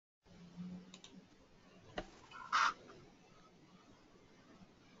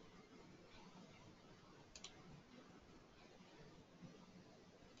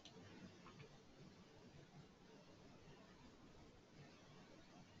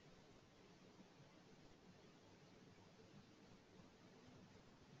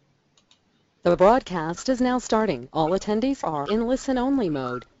The broadcast is now starting. All attendees are in listen-only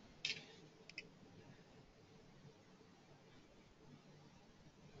mode.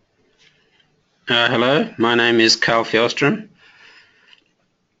 Hello, my name is Karl Fjellstrom.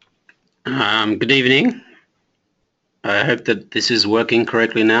 Good evening. I hope that this is working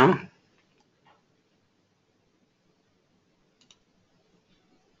correctly now.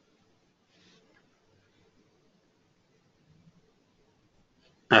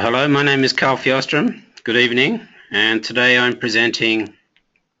 Hello, my name is Karl Fjellstrom. Good evening, and today I'm presenting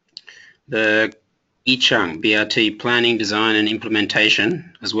the Yichang BRT planning, design and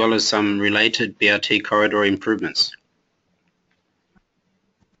implementation, as well as some related BRT corridor improvements.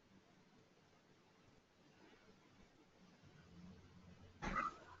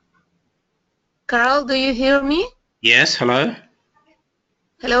 Karl, do you hear me? Yes, hello.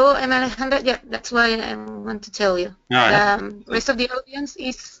 Hello, I'm Alejandra. Yeah, that's why I want to tell you. The rest of the audience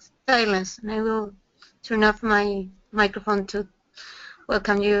is silent, and I will turn off my microphone to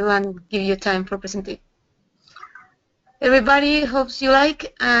welcome you and give you time for presentation. Everybody, hopes you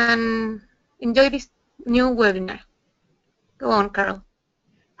like and enjoy this new webinar. Go on, Karl.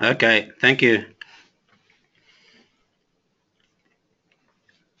 Okay, thank you.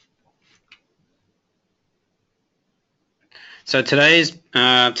 So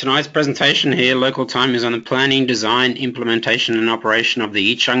tonight's presentation here, local time, is on the planning, design, implementation and operation of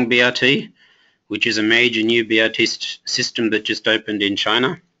the Yichang BRT, which is a major new BRT system that just opened in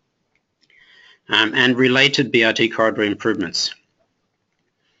China, and related BRT corridor improvements.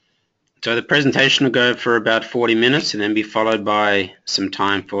 So the presentation will go for about 40 minutes and then be followed by some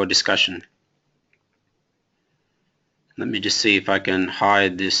time for discussion. Let me just see if I can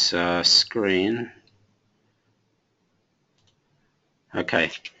hide this screen.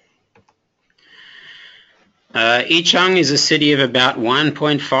 Okay. Yichang is a city of about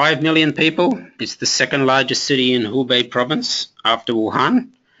 1.5 million people. It's the second largest city in Hubei province after Wuhan.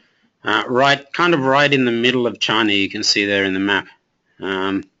 Kind of right in the middle of China, you can see there in the map.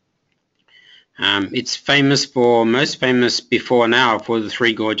 It's most famous before now for the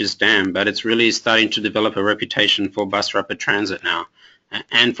Three Gorges Dam, but it's really starting to develop a reputation for bus rapid transit now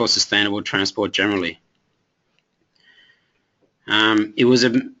and for sustainable transport generally. It was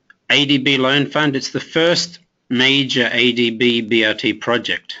an ADB loan fund. It's the first major ADB BRT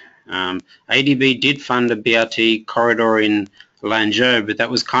project. ADB did fund a BRT corridor in Lanzhou, but that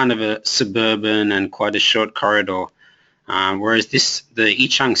was kind of a suburban and quite a short corridor. Whereas the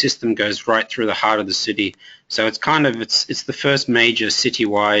Yichang system goes right through the heart of the city. So it's the first major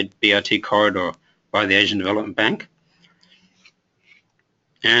citywide BRT corridor by the Asian Development Bank.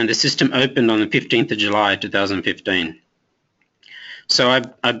 And the system opened on the 15th of July 2015. So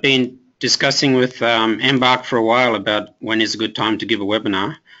I've been discussing with Embark for a while about when is a good time to give a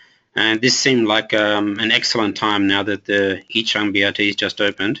webinar. And this seemed like an excellent time now that the Yichang BRT has just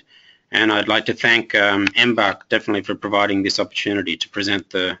opened. And I'd like to thank Embark definitely for providing this opportunity to present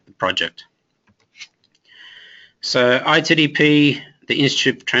the project. So ITDP, the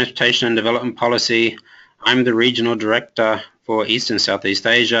Institute for Transportation and Development Policy, I'm the Regional Director for East and Southeast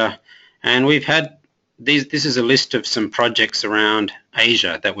Asia, and we've had this is a list of some projects around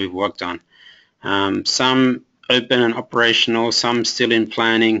Asia that we've worked on. Some open and operational, some still in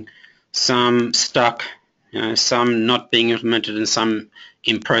planning, some stuck, some not being implemented, and some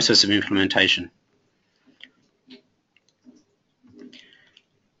in process of implementation.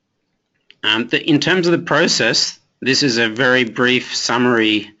 In terms of the process, this is a very brief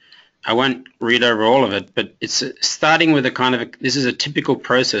summary. I won't read over all of it, but it's starting with this is a typical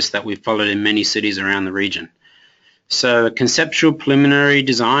process that we've followed in many cities around the region. So a conceptual preliminary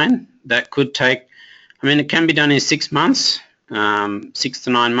design that could take, it can be done in 6 months, 6 to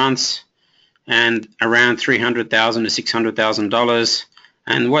 9 months, and around $300,000 to $600,000.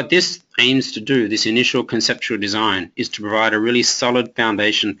 And what this aims to do, this initial conceptual design, is to provide a really solid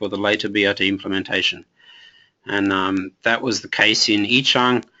foundation for the later BRT implementation. And that was the case in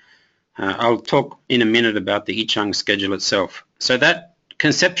Yichang. I'll talk in a minute about the Yichang schedule itself. So that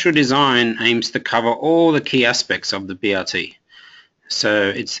conceptual design aims to cover all the key aspects of the BRT.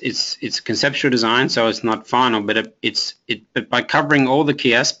 So it's a conceptual design, so it's not final, but but by covering all the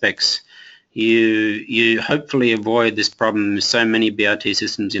key aspects, you hopefully avoid this problem with so many BRT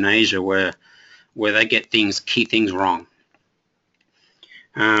systems in Asia where they get key things wrong.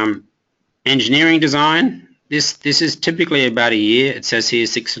 Engineering design. This is typically about a year. It says here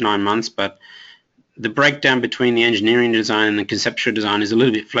 6 to 9 months, but the breakdown between the engineering design and the conceptual design is a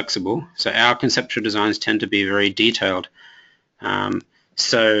little bit flexible. So our conceptual designs tend to be very detailed.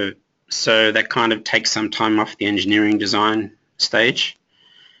 So that kind of takes some time off the engineering design stage.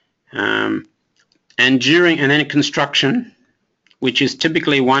 And then construction, which is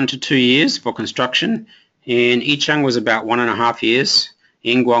typically 1 to 2 years for construction. In Yichang was about 1.5 years.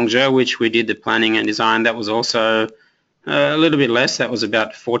 In Guangzhou, which we did the planning and design, that was also a little bit less. That was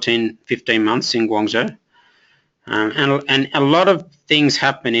about 14, 15 months in Guangzhou. And a lot of things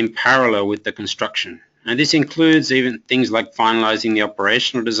happen in parallel with the construction. And this includes even things like finalizing the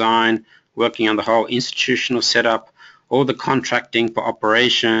operational design, working on the whole institutional setup, all the contracting for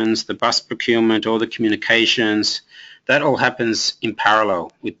operations, the bus procurement, all the communications. That all happens in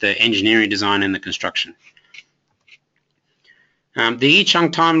parallel with the engineering design and the construction. The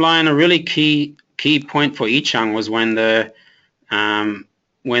Yichang timeline, a really key point for Yichang was when the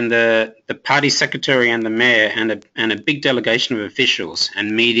party secretary and the mayor and a big delegation of officials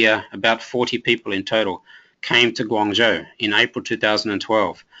and media, about 40 people in total, came to Guangzhou in April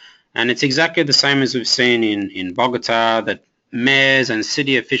 2012. And it's exactly the same as we've seen in Bogota, that mayors and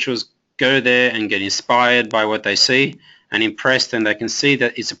city officials go there and get inspired by what they see and impressed, and they can see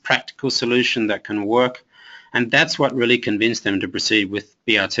that it's a practical solution that can work. And that's what really convinced them to proceed with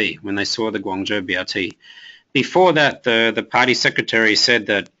BRT when they saw the Guangzhou BRT. Before that, the party secretary said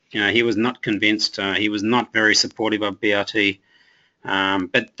that he was not convinced, he was not very supportive of BRT,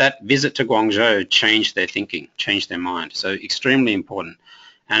 but that visit to Guangzhou changed their thinking, changed their mind. So extremely important.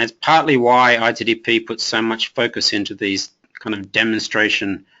 And it's partly why ITDP puts so much focus into these kind of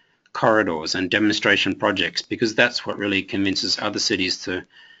demonstration corridors and demonstration projects, because that's what really convinces other cities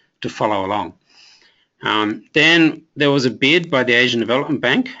to follow along. Then there was a bid by the Asian Development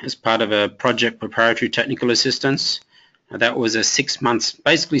Bank as part of a project preparatory technical assistance. That was a 6 months,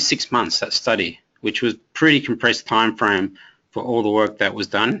 basically 6 months, that study, which was pretty compressed time frame for all the work that was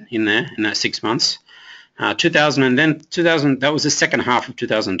done in there in that 6 months. 2000, that was the second half of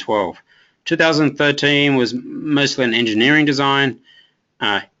 2012. 2013 was mostly an engineering design.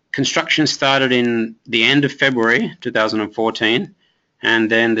 Construction started in the end of February 2014, and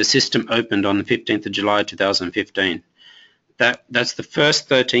then the system opened on the 15th of July 2015. That's the first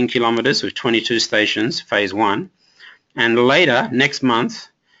 13 kilometers with 22 stations, phase 1. And later, next month,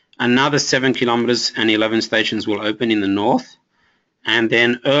 another 7 kilometers and 11 stations will open in the north. And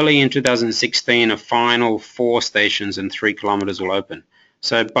then early in 2016, a final 4 stations and 3 kilometers will open.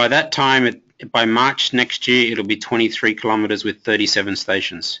 So by that time, by March next year, it'll be 23 kilometers with 37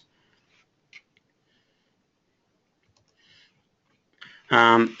 stations.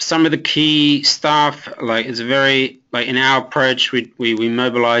 Some of the key stuff, in our approach, we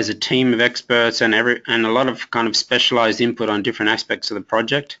mobilize a team of experts and a lot of kind of specialized input on different aspects of the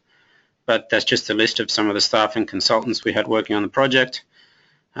project. But that's just a list of some of the staff and consultants we had working on the project.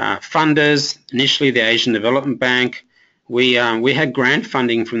 Funders, initially the Asian Development Bank. We had grant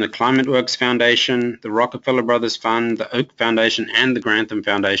funding from the Climate Works Foundation, the Rockefeller Brothers Fund, the Oak Foundation, and the Grantham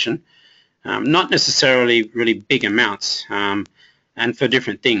Foundation. Not necessarily really big amounts, and for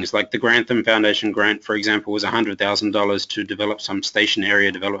different things. Like the Grantham Foundation grant, for example, was $100,000 to develop some station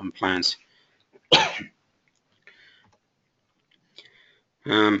area development plans.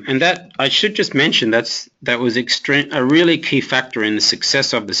 And that, I should just mention, that was a really key factor in the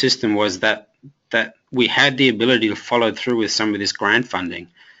success of the system, was that we had the ability to follow through with some of this grant funding.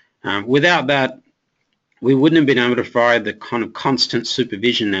 Without that, we wouldn't have been able to provide the kind of constant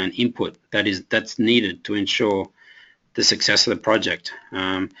supervision and input that's needed to ensure the success of the project.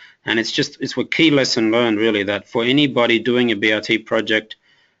 And it's a key lesson learned, really, that for anybody doing a BRT project,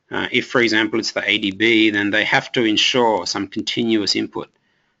 if, for example, it's the ADB, then they have to ensure some continuous input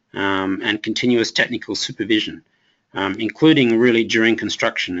and continuous technical supervision, including really during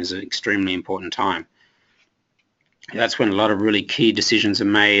construction is an extremely important time. That's when a lot of really key decisions are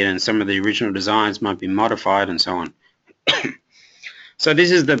made, and some of the original designs might be modified and so on. So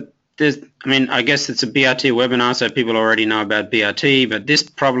this is I guess it's a BRT webinar, so people already know about BRT, but this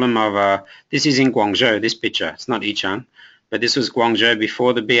problem of, this is in Guangzhou, this picture, it's not Yichang, but this was Guangzhou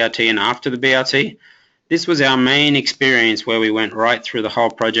before the BRT and after the BRT. This was our main experience, where we went right through the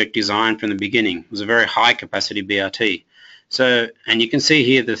whole project design from the beginning. It was a very high capacity BRT. So, and you can see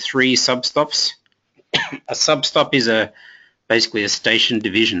here the 3 substops. A substop is basically a station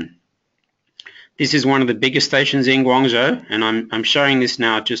division. This is one of the biggest stations in Guangzhou, and I'm showing this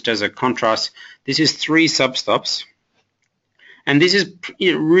now just as a contrast. This is 3 substops, and this is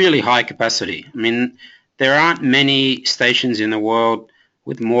really high capacity. I mean, there aren't many stations in the world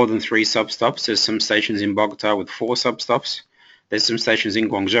with more than 3 substops. There's some stations in Bogota with 4 substops. There's some stations in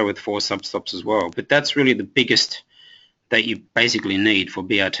Guangzhou with 4 substops as well. But that's really the biggest that you basically need for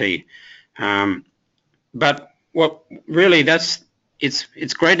BRT. But what really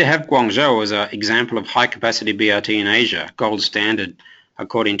it's great to have Guangzhou as an example of high capacity BRT in Asia, gold standard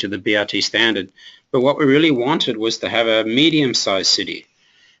according to the BRT standard. But what we really wanted was to have a medium-sized city.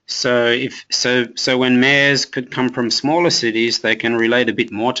 So when mayors could come from smaller cities, they can relate a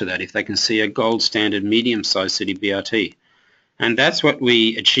bit more to that if they can see a gold standard medium-sized city BRT. And that's what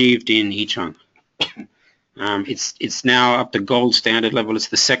we achieved in Yichang. It's now up to gold standard level. It's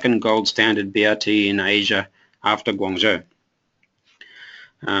the second gold standard BRT in Asia after Guangzhou.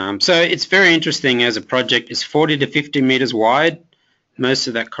 So it's very interesting as a project. It's 40 to 50 meters wide, most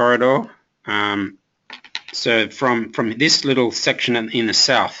of that corridor. So from this little section in the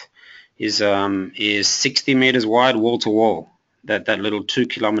south is 60 meters wide, wall to wall. That little 2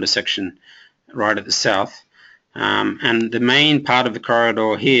 kilometer section right at the south, and the main part of the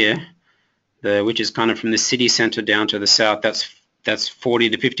corridor here, which is kind of from the city center down to the south, that's 40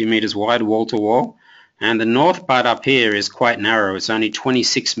 to 50 meters wide, wall to wall. And the north part up here is quite narrow. It's only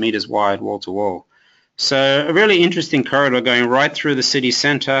 26 meters wide, wall to wall. So a really interesting corridor going right through the city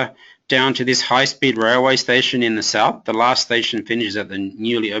center down to this high-speed railway station in the south. The last station finishes at the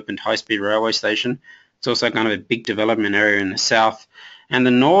newly opened high-speed railway station. It's also kind of a big development area in the south. And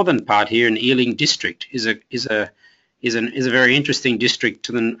the northern part here in Yiling district is a very interesting district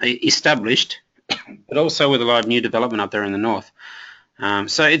to the established, but also with a lot of new development up there in the north.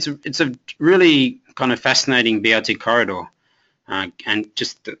 So it's a really kind of fascinating BRT corridor, and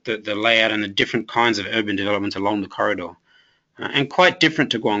just the layout and the different kinds of urban development along the corridor, and quite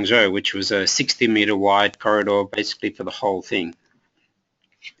different to Guangzhou, which was a 60-meter wide corridor basically for the whole thing.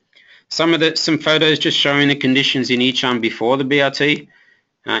 Some photos just showing the conditions in Yichang before the BRT.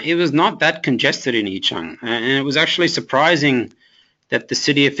 It was not that congested in Yichang, and it was actually surprising that the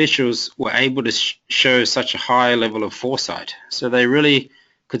city officials were able to show such a high level of foresight. So they really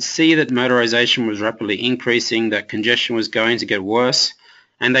could see that motorization was rapidly increasing, that congestion was going to get worse,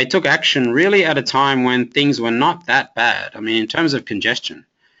 and they took action really at a time when things were not that bad. I mean, in terms of congestion,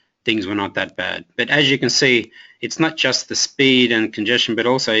 things were not that bad. But as you can see, it's not just the speed and congestion, but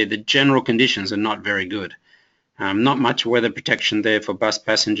also the general conditions are not very good. Not much weather protection there for bus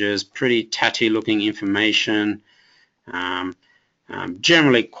passengers, pretty tatty looking information,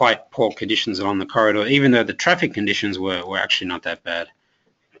 generally quite poor conditions along the corridor, even though the traffic conditions were actually not that bad.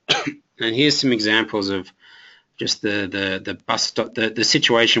 And here's some examples of just the bus stop, the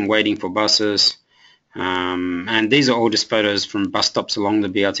situation waiting for buses. And these are all just photos from bus stops along the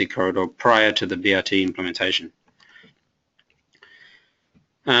BRT corridor prior to the BRT implementation.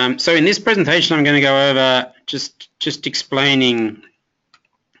 So in this presentation, I'm going to go over just explaining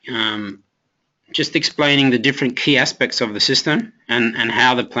the different key aspects of the system and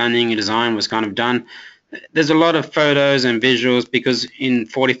how the planning and design was kind of done. There's a lot of photos and visuals because in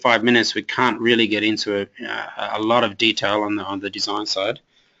 45 minutes we can't really get into a lot of detail on the design side.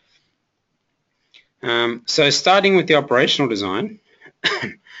 So starting with the operational design,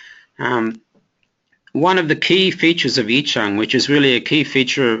 one of the key features of Yichang, which is really a key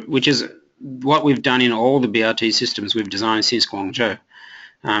feature, which is what we've done in all the BRT systems we've designed since Guangzhou,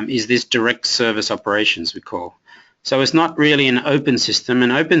 is this direct service operations we call. So it's not really an open system.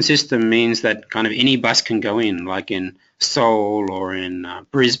 An open system means that kind of any bus can go in, like in Seoul or in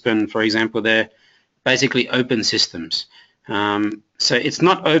Brisbane, for example. They're basically open systems. So it's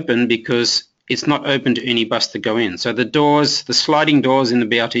not open because it's not open to any bus to go in. So the doors, the sliding doors in the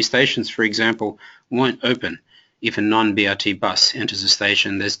BRT stations, for example, won't open if a non-BRT bus enters a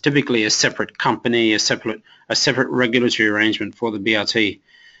station. There's typically a separate company, a separate regulatory arrangement for the BRT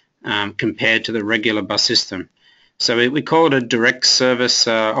compared to the regular bus system. So we call it a direct service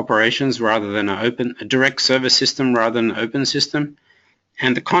operations rather than a direct service system rather than an open system,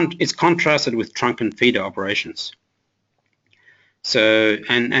 and it's contrasted with trunk and feeder operations. So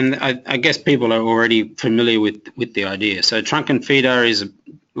and I guess people are already familiar with the idea. So trunk and feeder is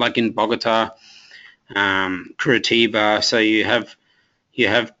like in Bogota, Curitiba. So you have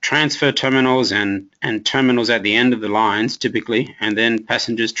transfer terminals and terminals at the end of the lines typically, and then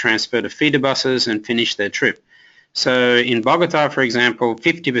passengers transfer to feeder buses and finish their trip. So in Bogota, for example,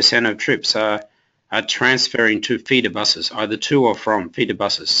 50% of trips are transferring to feeder buses, either to or from feeder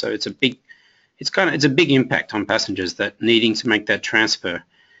buses. So it's a big impact on passengers that needing to make that transfer.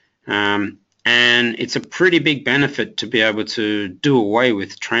 And it's a pretty big benefit to be able to do away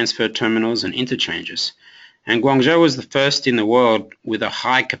with transfer terminals and interchanges. And Guangzhou was the first in the world with a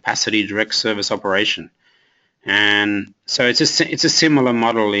high capacity direct service operation. And so it's a similar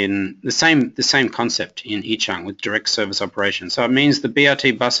model in the same concept in Yichang with direct service operation. So it means the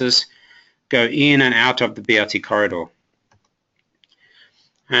BRT buses go in and out of the BRT corridor.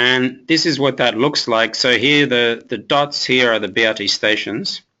 And this is what that looks like. So here the dots here are the BRT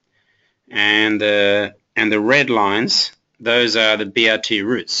stations, and the red lines, those are the BRT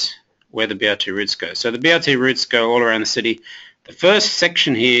routes, where the BRT routes go. So the BRT routes go all around the city. The first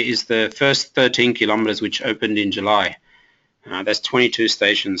section here is the first 13 kilometers, which opened in July. That's 22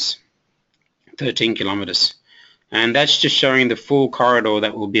 stations, 13 kilometers. And that's just showing the full corridor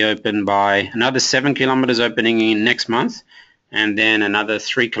that will be open by another 7 kilometers opening in next month, and then another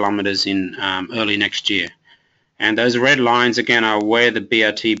 3 kilometers in early next year. And those red lines, again, are where the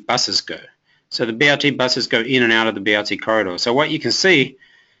BRT buses go. So the BRT buses go in and out of the BRT corridor. So what you can see,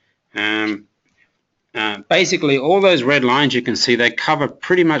 basically all those red lines you can see, they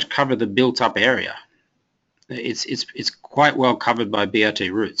pretty much cover the built-up area. It's quite well covered by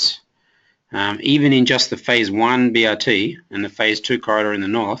BRT routes. Even in just the phase 1 BRT and the phase 2 corridor in the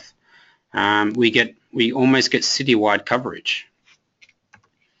north, we almost get citywide coverage.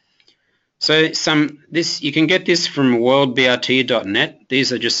 So you can get this from worldbrt.net.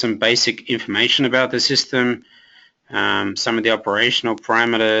 These are just some basic information about the system, some of the operational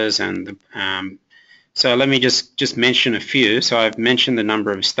parameters, and so let me just mention a few. So I've mentioned the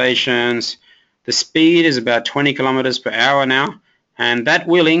number of stations. The speed is about 20 kilometers per hour now, and that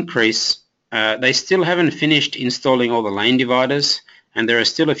will increase. They still haven't finished installing all the lane dividers, and there are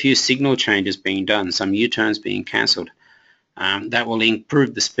still a few signal changes being done, some U-turns being cancelled. That will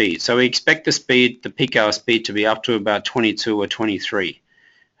improve the speed. So we expect the peak hour speed to be up to about 22 or 23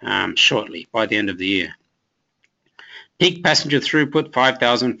 shortly, by the end of the year. Peak passenger throughput,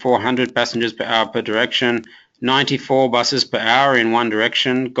 5,400 passengers per hour per direction, 94 buses per hour in one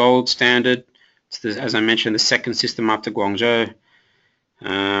direction, gold standard. It's as I mentioned, the second system after Guangzhou.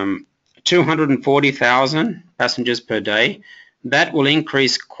 240,000 passengers per day. That will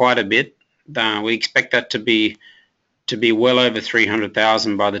increase quite a bit. We expect that to be well over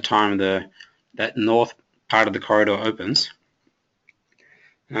 300,000 by the time that north part of the corridor opens.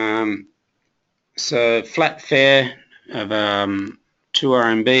 So flat fare of 2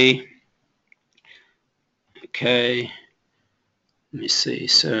 RMB. Okay, let me see.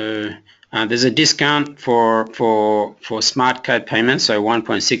 So there's a discount for smart card payments, so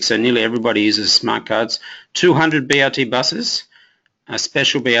 1.6. So nearly everybody uses smart cards. 200 BRT buses.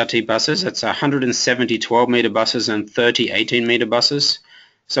 Special BRT buses, that's 170 12-meter buses and 30 18-meter buses.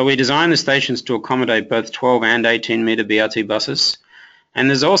 So we designed the stations to accommodate both 12 and 18-meter BRT buses. And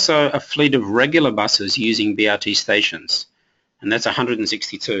there's also a fleet of regular buses using BRT stations, and that's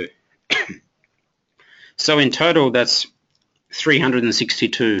 162. So in total, that's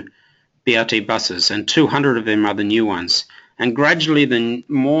 362 BRT buses, and 200 of them are the new ones. And gradually, the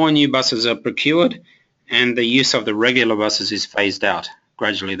more new buses are procured, and the use of the regular buses is phased out.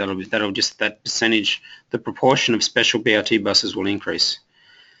 Gradually, that percentage, the proportion of special BRT buses will increase.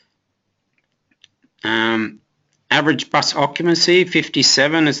 Average bus occupancy,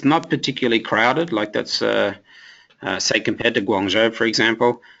 57. It's not particularly crowded, like that's, say, compared to Guangzhou, for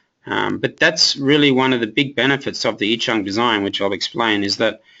example. But that's really one of the big benefits of the Yichang design, which I'll explain, is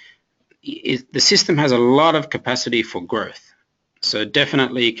that the system has a lot of capacity for growth. So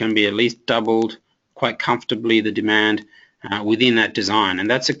definitely it can be at least doubled quite comfortably, the demand within that design. And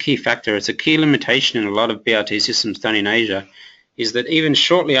that's a key factor. It's a key limitation in a lot of BRT systems done in Asia, is that even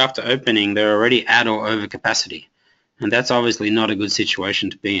shortly after opening, they're already at or over capacity. And that's obviously not a good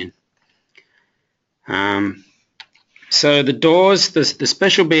situation to be in. So the doors, the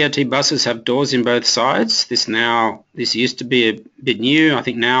special BRT buses have doors in both sides. This used to be a bit new. I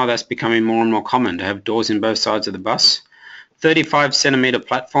think now that's becoming more and more common to have doors in both sides of the bus. 35 centimeter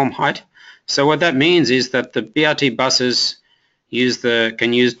platform height. So what that means is that the BRT buses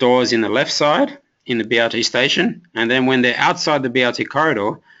can use doors in the left side in the BRT station, and then when they're outside the BRT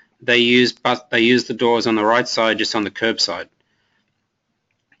corridor, they use the doors on the right side, just on the curb side.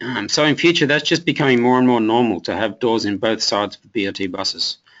 So in future, that's just becoming more and more normal to have doors in both sides of the BRT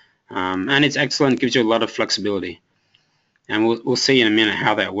buses, and it's excellent. Gives you a lot of flexibility, and we'll see in a minute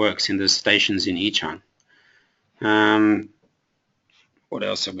how that works in the stations in Yichang. What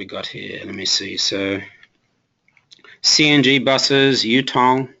else have we got here? Let me see. So CNG buses,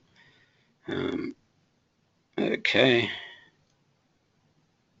 Yutong. Okay.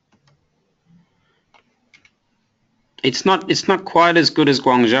 It's not quite as good as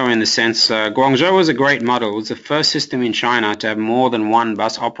Guangzhou in the sense. Guangzhou was a great model. It was the first system in China to have more than one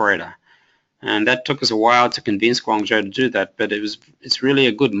bus operator, and that took us a while to convince Guangzhou to do that. But it's really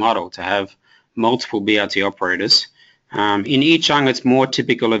a good model to have multiple BRT operators. In Yichang, it's more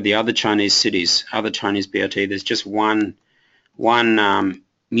typical of the other Chinese cities, other Chinese BRT. There's just one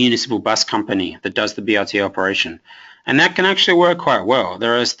municipal bus company that does the BRT operation, and that can actually work quite well.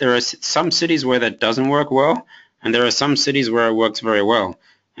 There are some cities where that doesn't work well, and there are some cities where it works very well.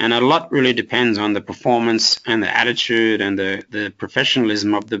 And a lot really depends on the performance and the attitude and the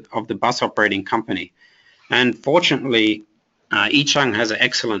professionalism of the bus operating company. And fortunately, Yichang has an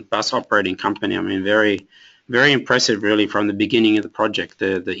excellent bus operating company. I mean, very, very impressive really from the beginning of the project,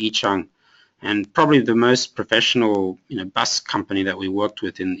 the Yichang, and probably the most professional bus company that we worked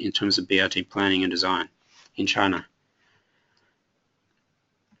with in terms of BRT planning and design in China.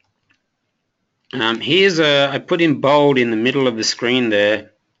 I put in bold in the middle of the screen there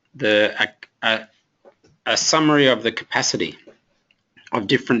a summary of the capacity of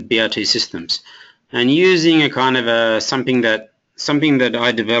different BRT systems, and using a kind of something that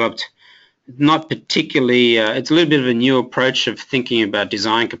I developed, not particularly, it's a little bit of a new approach of thinking about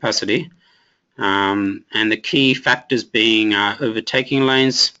design capacity, and the key factors being overtaking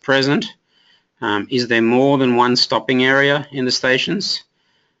lanes present, is there more than one stopping area in the stations,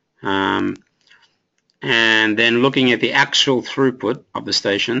 and then looking at the actual throughput of the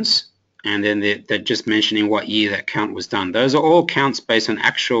stations, and then they're just mentioning what year that count was done. Those are all counts based on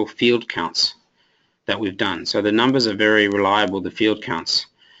actual field counts that we've done. So the numbers are very reliable, the field counts.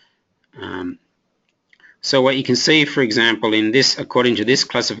 So what you can see, for example, in this, according to this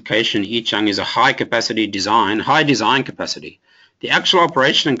classification, Yichang is a high capacity design, high design capacity. The actual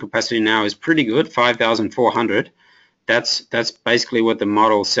operational capacity now is pretty good, 5,400. That's basically what the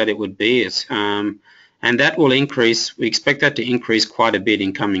model said it would be. It's and that will increase. We expect that to increase quite a bit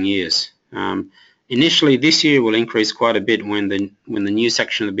in coming years. Initially, this year will increase quite a bit when the new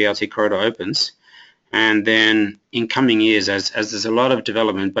section of the BRT corridor opens, and then in coming years, as there's a lot of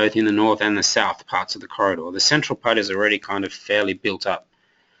development both in the north and the south parts of the corridor. The central part is already kind of fairly built up,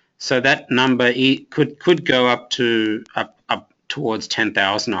 so that number could go up towards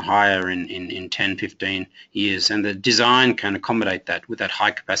 10,000 or higher in 10, 15 years, and the design can accommodate that with that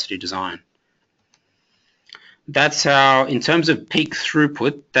high capacity design. That's how, in terms of peak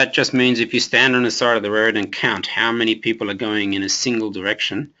throughput, that just means if you stand on the side of the road and count how many people are going in a single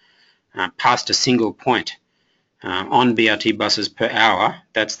direction past a single point on BRT buses per hour,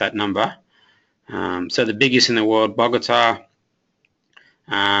 that's that number. So the biggest in the world, Bogota,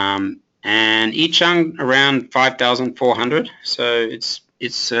 and Yichang around 5,400. So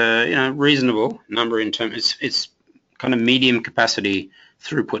it's reasonable number in terms. It's kind of medium capacity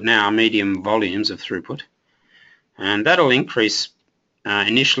throughput now, medium volumes of throughput. And that'll increase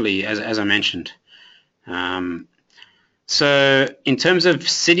initially, as I mentioned. So in terms of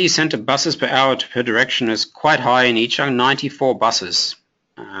city centre buses per hour per direction, is quite high in Yichang, 94 buses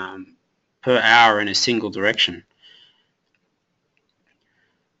per hour in a single direction.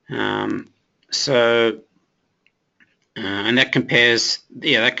 And that compares,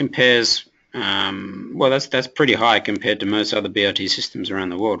 well, that's pretty high compared to most other BRT systems around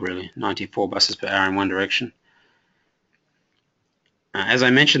the world, really. 94 buses per hour in one direction. As I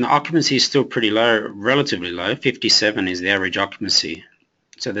mentioned, the occupancy is still pretty low, relatively low. 57 is the average occupancy.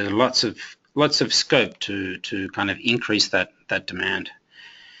 So there's lots of scope to kind of increase that demand.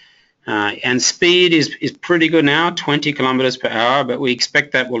 And speed is pretty good now, 20 kilometers per hour, but we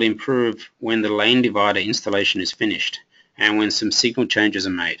expect that will improve when the lane divider installation is finished and when some signal changes are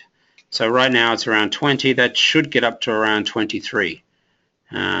made. So right now it's around 20. That should get up to around 23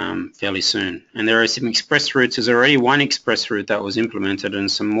 fairly soon. And there are some express routes. There's already one express route that was implemented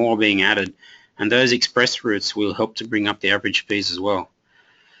and some more being added. And those express routes will help to bring up the average speeds as well.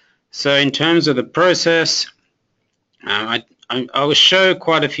 So in terms of the process, I will show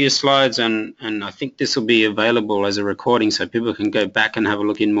quite a few slides, and I think this will be available as a recording so people can go back and have a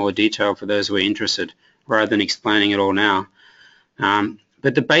look in more detail for those who are interested, rather than explaining it all now.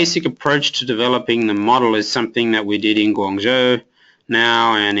 But the basic approach to developing the model is something that we did in Guangzhou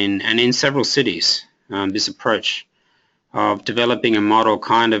now and in several cities. This approach of developing a model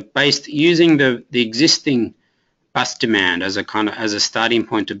kind of based using the existing bus demand as a starting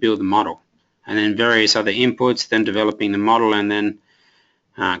point to build the model, and then various other inputs, then developing the model, and then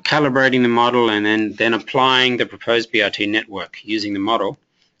calibrating the model, and then applying the proposed BRT network using the model,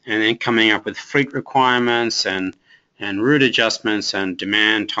 and then coming up with fleet requirements and route adjustments and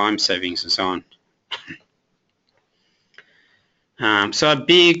demand time savings and so on.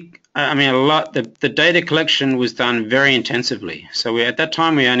 The data collection was done very intensively. So at that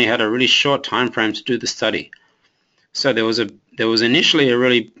time we only had a really short time frame to do the study. So there was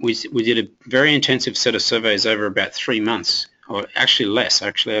initially we did a very intensive set of surveys over about 3 months, or actually less,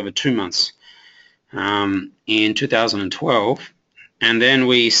 over 2 months, in 2012. And then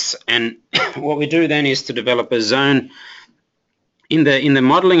what we do then is to develop a zone. In the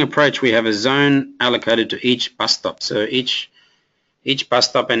modeling approach, we have a zone allocated to each bus stop. So each bus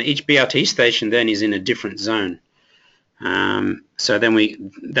stop and each BRT station then is in a different zone. So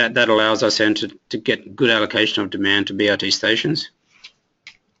then that allows us then to get good allocation of demand to BRT stations.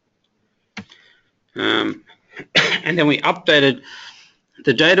 And then we updated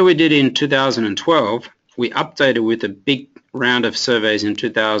the data we did in 2012. We updated with a big round of surveys in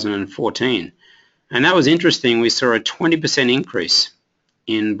 2014, and that was interesting. We saw a 20% increase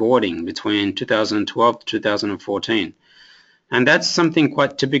in boarding between 2012 to 2014. And that's something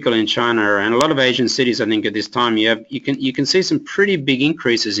quite typical in China and a lot of Asian cities. I think at this time you can see some pretty big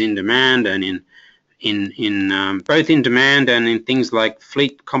increases in demand and in both in demand and in things like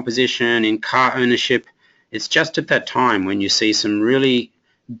fleet composition, in car ownership. It's just at that time when you see some really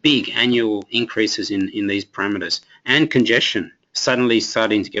big annual increases in these parameters, and congestion suddenly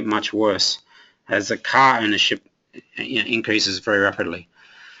starting to get much worse as the car ownership increases very rapidly.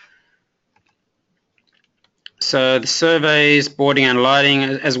 So the surveys, boarding and lighting,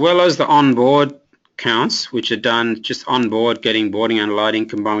 as well as the on-board counts, which are done just on-board, getting boarding and lighting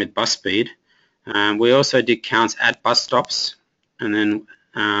combined with bus speed. We also did counts at bus stops, and then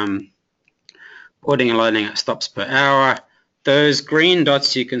boarding and lighting at stops per hour. Those green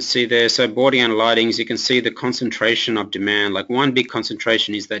dots you can see there, so boarding and lightings, you can see the concentration of demand. Like one big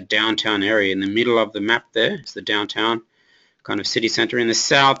concentration is that downtown area in the middle of the map there. It's the downtown kind of city center. In the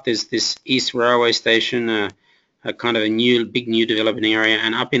south, there's this East Railway Station, a kind of a big new developing area,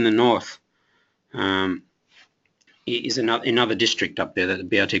 and up in the north is another district up there that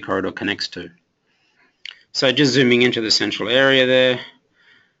the BRT corridor connects to. So just zooming into the central area there,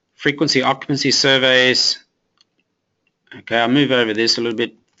 frequency occupancy surveys. Okay, I'll move over this a little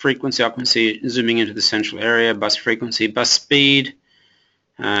bit. Frequency occupancy, zooming into the central area, bus frequency, bus speed.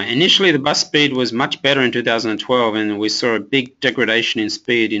 Initially the bus speed was much better in 2012, and we saw a big degradation in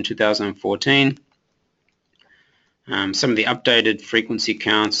speed in 2014. Some of the updated frequency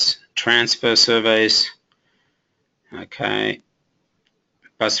counts, transfer surveys, okay,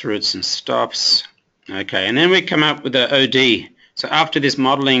 bus routes and stops, okay, and then we come up with the OD. So after this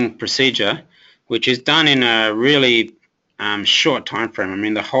modeling procedure, which is done in a really short time frame, I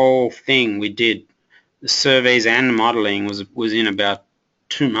mean the whole thing we did, the surveys and the modeling was in about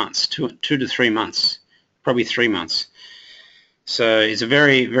 2 months, 2 to 3 months, probably 3 months. So it's a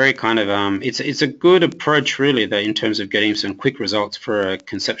very, very kind of, it's a good approach really though, in terms of getting some quick results for a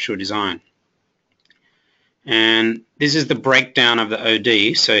conceptual design. And this is the breakdown of the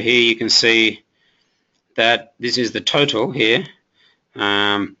OD. So here you can see that this is the total here.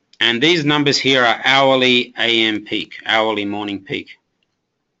 And these numbers here are hourly AM peak, hourly morning peak.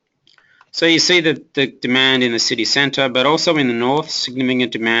 So you see the demand in the city center, but also in the north,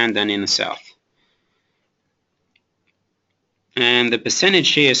 significant demand, and in the south. And the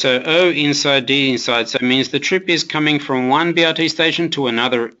percentage here, so O inside, D inside, so it means the trip is coming from one BRT station to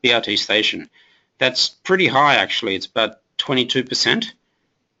another BRT station. That's pretty high actually, it's about 22%.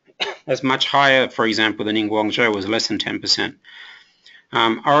 That's much higher, for example, than in Guangzhou, was less than 10%.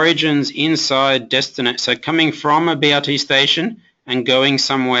 Origins inside, destination, so coming from a BRT station and going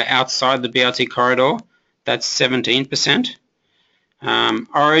somewhere outside the BRT corridor, that's 17%.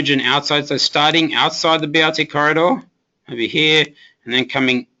 Origin outside, so starting outside the BRT corridor, over here, and then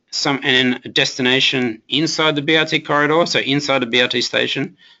coming and then a destination inside the BRT corridor, so inside the BRT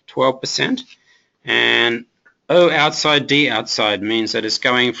station, 12%. And O outside, D outside means that it's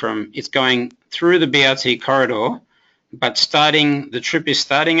going through the BRT corridor, but the trip is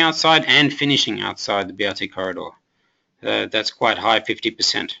starting outside and finishing outside the BRT corridor. That's quite high,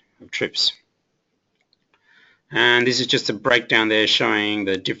 50% of trips. And this is just a breakdown there showing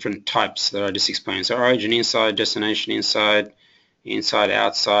the different types that I just explained. So origin inside, destination inside, inside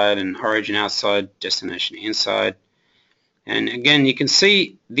outside, and origin outside, destination inside. And again, you can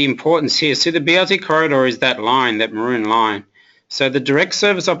see the importance here. See, the BRT corridor is that line, that maroon line. So the direct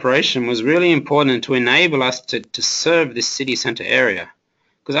service operation was really important to enable us to serve this city center area,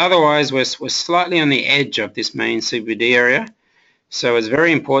 because otherwise we're slightly on the edge of this main CBD area. So it's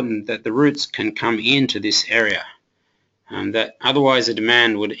very important that the routes can come into this area, and that otherwise the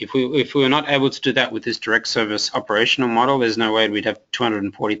demand would, if we were not able to do that with this direct service operational model, there's no way we'd have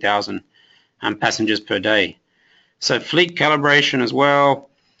 240,000 passengers per day. So fleet calibration as well,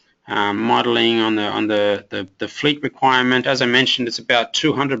 modeling on the fleet requirement. As I mentioned, it's about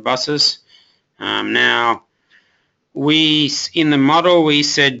 200 buses. Now, in the model we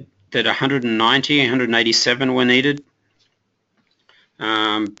said that 187 were needed.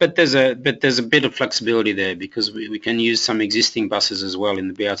 But there's a bit of flexibility there, because we can use some existing buses as well in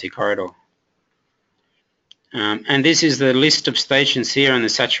the BRT corridor. And this is the list of stations here and the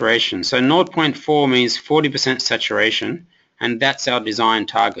saturation. So 0.4 means 40% saturation, and that's our design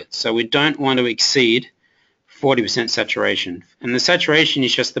target. So we don't want to exceed 40% saturation. And the saturation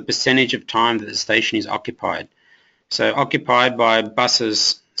is just the percentage of time that the station is occupied. So occupied by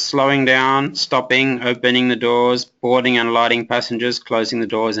buses slowing down, stopping, opening the doors, boarding and lighting passengers, closing the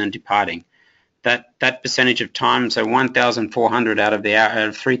doors and departing. That percentage of time, so 1,400 out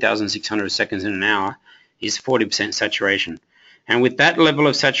of 3,600 seconds in an hour, is 40% saturation. And with that level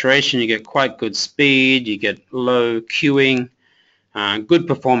of saturation, you get quite good speed, you get low queuing, good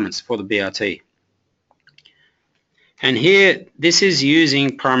performance for the BRT. And here, this is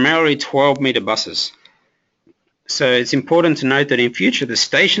using primarily 12-meter buses. So it's important to note that in future, the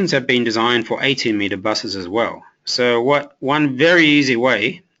stations have been designed for 18-meter buses as well. So one very easy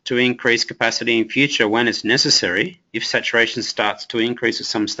way to increase capacity in future when it's necessary, if saturation starts to increase at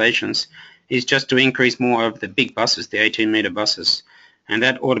some stations, is just to increase more of the big buses, the 18-meter buses. And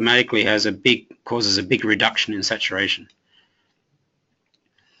that automatically causes a big reduction in saturation.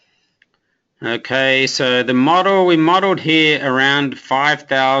 Okay, so the model, we modeled here around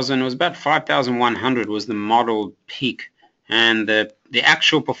 5,000, it was about 5,100 was the modeled peak. And the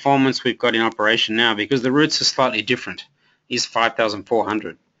actual performance we've got in operation now, because the routes are slightly different, is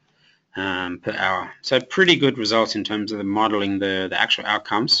 5,400 per hour. So pretty good results in terms of the modeling the actual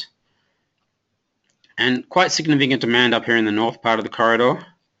outcomes. And quite significant demand up here in the north part of the corridor.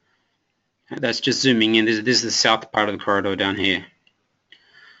 That's just zooming in. This is the south part of the corridor down here.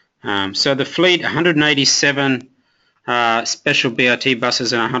 So the fleet, 187 special BRT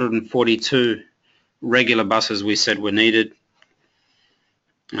buses and 142 regular buses we said were needed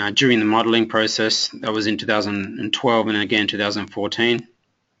during the modeling process. That was in 2012 and again 2014.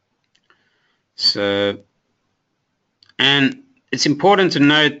 So, and it's important to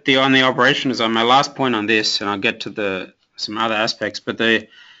note on the operation design, my last point on this, and I'll get to some other aspects, but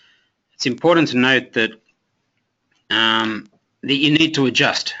it's important to note that that you need to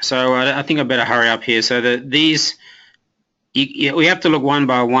adjust. So I think I better hurry up here. So that we have to look one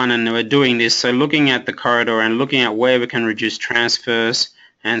by one, and we're doing this. So looking at the corridor and looking at where we can reduce transfers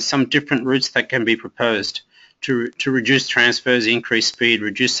and some different routes that can be proposed to reduce transfers, increase speed,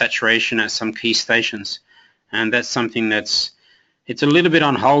 reduce saturation at some key stations. And that's something it's a little bit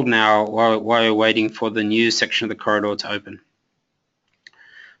on hold now while we're waiting for the new section of the corridor to open.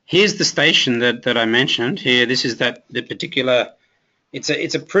 Here's the station that I mentioned here. This is the particular.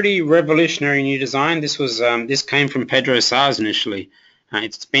 It's a pretty revolutionary new design. This came from Pedro Sars initially.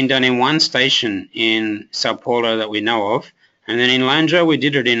 It's been done in one station in Sao Paulo that we know of, and then in Lanzhou we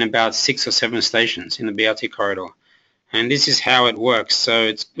did it in about 6 or 7 stations in the BRT corridor. And this is how it works.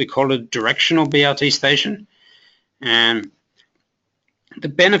 So we call it a directional BRT station. And the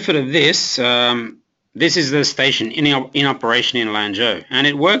benefit of this. This is the station in operation in Lanzhou, and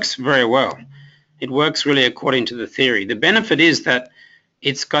it works very well. It works really according to the theory. The benefit is that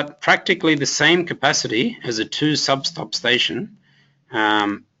it's got practically the same capacity as a 2 substop station,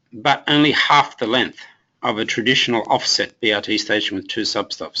 but only half the length of a traditional offset BRT station with 2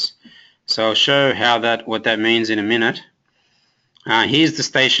 substops. So I'll show what that means in a minute. Here's the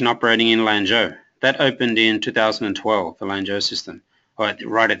station operating in Lanzhou. That opened in 2012, the Lanzhou system,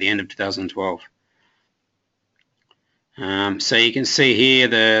 right at the end of 2012. So you can see here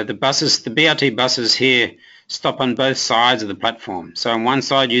the buses, the BRT buses here stop on both sides of the platform. So on one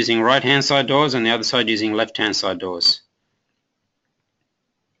side using right-hand side doors, and the other side using left-hand side doors.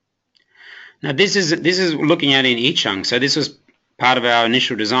 Now this is looking at in Yichang. So this was part of our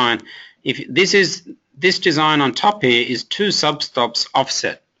initial design. This design on top here is 2 substops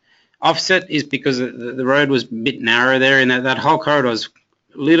offset. Offset is because the road was a bit narrow there, and that whole corridor is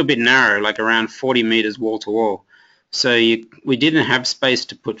a little bit narrow, like around 40 meters wall to wall. So we didn't have space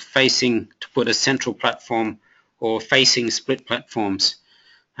to put a central platform or facing split platforms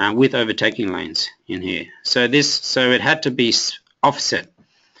with overtaking lanes in here. So it had to be offset.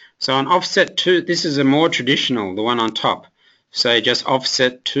 So on offset 2, this is a more traditional, the one on top. So just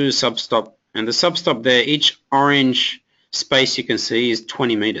offset 2 substop, and the substop there, each orange space you can see is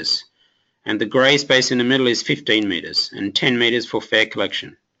 20 meters, and the grey space in the middle is 15 meters, and 10 meters for fare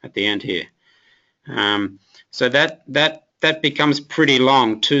collection at the end here. So that becomes pretty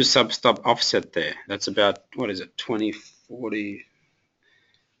long, 2 substop offset there. That's about, what is it, 20, 40,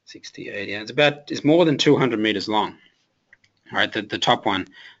 60, 80. It's more than 200 meters long. All right, the top one.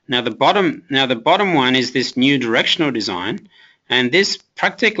 Now the bottom one is this new directional design, and this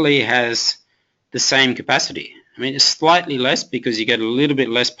practically has the same capacity. I mean, it's slightly less because you get a little bit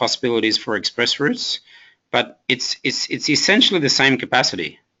less possibilities for express routes, but it's essentially the same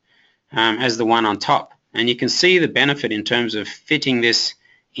capacity as the one on top. And you can see the benefit in terms of fitting this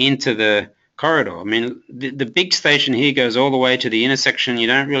into the corridor. I mean, the big station here goes all the way to the intersection. You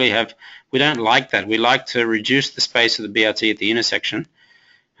don't really have, we don't like that. We like to reduce the space of the BRT at the intersection.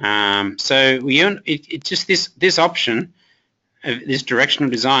 So it just this option, this directional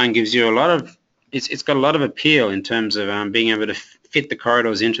design gives you a lot of, it's got a lot of appeal in terms of being able to fit the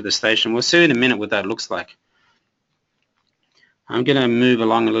corridors into the station. We'll see in a minute what that looks like. I'm going to move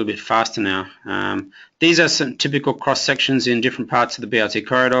along a little bit faster now. These are some typical cross sections in different parts of the BRT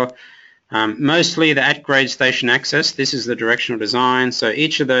corridor. Mostly the at-grade station access. This is the directional design. So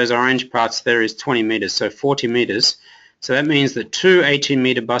each of those orange parts there is 20 meters, so 40 meters. So that means that 2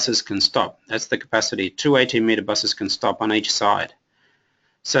 18-meter buses can stop. That's the capacity. 2 18-meter buses can stop on each side.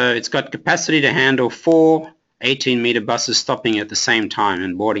 So it's got capacity to handle 4 18-meter buses stopping at the same time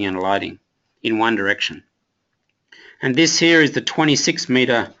and boarding and alighting in one direction. And this here is the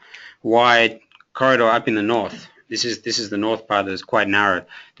 26-meter wide corridor up in the north. This is the north part that is quite narrow.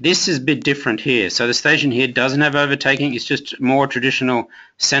 This is a bit different here. So the station here doesn't have overtaking. It's just more traditional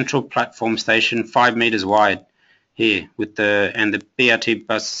central platform station, 5 meters wide here, with the BRT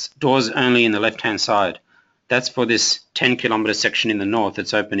bus doors only in the left-hand side. That's for this 10-kilometer section in the north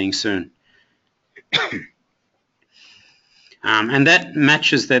that's opening soon. And that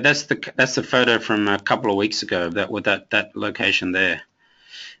matches there. That's the photo from a couple of weeks ago. That location there,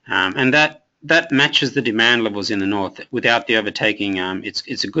 and that matches the demand levels in the north without the overtaking.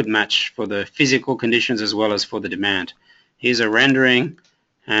 It's a good match for the physical conditions as well as for the demand. Here's a rendering,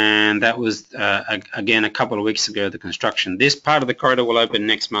 and that was again a couple of weeks ago. The construction. This part of the corridor will open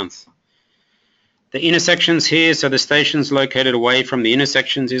next month. The intersections here, so the stations located away from the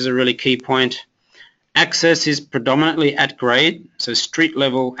intersections is a really key point. Access is predominantly at grade, so street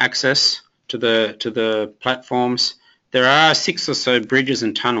level access to the platforms. There are 6 or so bridges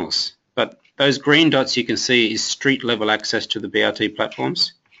and tunnels, but those green dots you can see is street level access to the BRT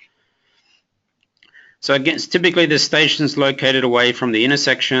platforms. So again, it's typically the stations located away from the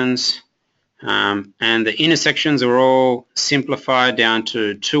intersections, and the intersections are all simplified down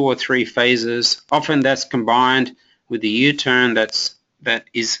to 2 or 3 phases. Often that's combined with the U-turn that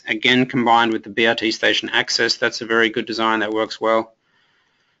is again combined with the BRT station access. That's a very good design that works well.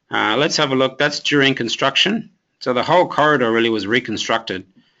 Let's have a look. That's during construction. So the whole corridor really was reconstructed.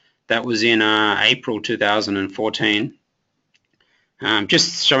 That was in April 2014.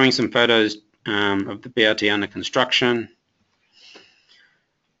 Just showing some photos of the BRT under construction.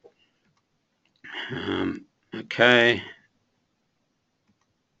 Okay.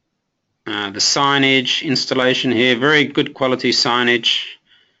 The signage installation here, very good quality signage.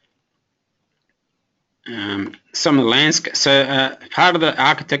 Some of the landscape, so part of the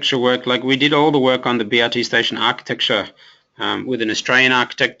architecture work, like we did all the work on the BRT station architecture with an Australian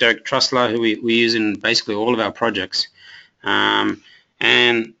architect, Derek Trussler, who we use in basically all of our projects.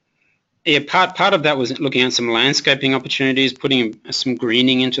 And yeah, part of that was looking at some landscaping opportunities, putting some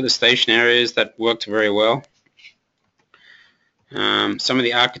greening into the station areas. That worked very well. Some of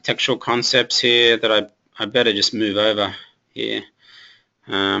the architectural concepts here that I better just move over here.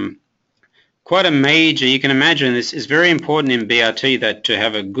 Quite a major, you can imagine this is very important in BRT that to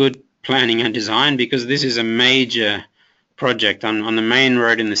have a good planning and design, because this is a major project on the main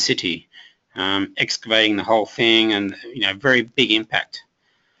road in the city, excavating the whole thing, and very big impact.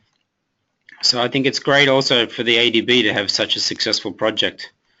 So I think it's great also for the ADB to have such a successful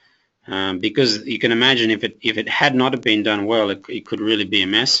project. Because you can imagine if it had not been done well, it could really be a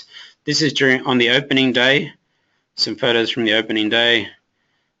mess. This is on the opening day. Some photos from the opening day.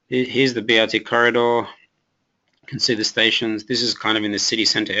 Here's the BRT corridor. You can see the stations. This is kind of in the city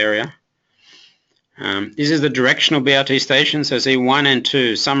centre area. This is the directional BRT station. So see 1 and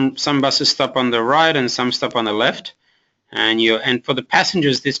 2. Some buses stop on the right and some stop on the left. And for the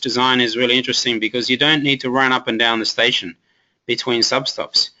passengers, this design is really interesting because you don't need to run up and down the station between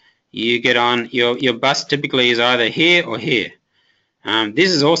substops. You get on, your bus typically is either here or here.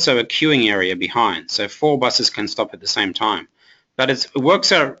 This is also a queuing area behind, so 4 buses can stop at the same time. But it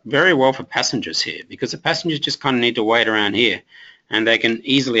works out very well for passengers here, because the passengers just kind of need to wait around here and they can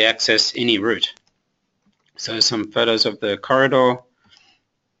easily access any route. So some photos of the corridor.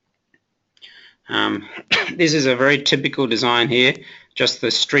 This is a very typical design here, just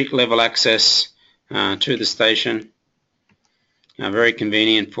the street level access to the station. Very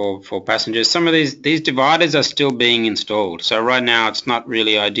convenient for passengers. Some of these dividers are still being installed, so right now it's not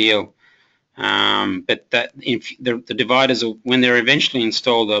really ideal. But the dividers, when they're eventually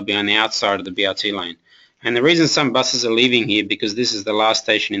installed, they'll be on the outside of the BRT lane. And the reason some buses are leaving here, because this is the last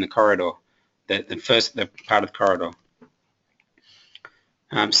station in the corridor, the part of the corridor.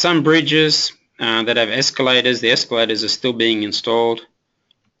 Some bridges that have escalators, the escalators are still being installed.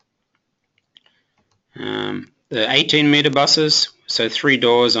 The 18-meter buses, so 3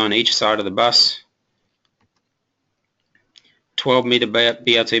 doors on each side of the bus. 12-meter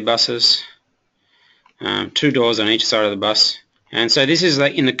BRT buses, 2 doors on each side of the bus. And so this is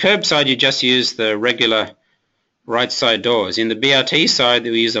like in the curbside, you just use the regular right side doors. In the BRT side,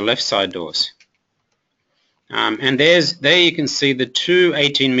 we use the left side doors. And there you can see the 2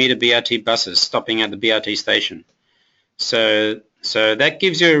 18-meter BRT buses stopping at the BRT station. So that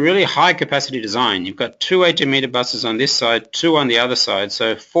gives you a really high capacity design. You've got 2 18-meter buses on this side, 2 on the other side,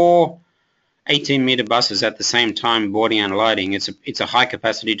 so 4 18-meter buses at the same time boarding and alighting. It's a high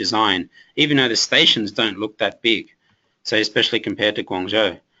capacity design, even though the stations don't look that big, so especially compared to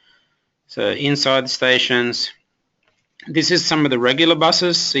Guangzhou. So inside the stations, this is some of the regular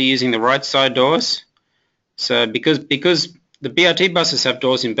buses, so using the right side doors. So because the BRT buses have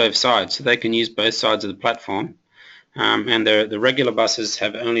doors in both sides, so they can use both sides of the platform, and the regular buses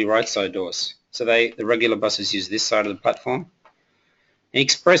have only right side doors. So the regular buses use this side of the platform. The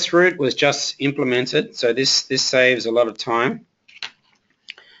express route was just implemented, so this saves a lot of time.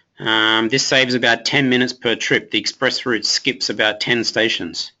 This saves about 10 minutes per trip. The express route skips about 10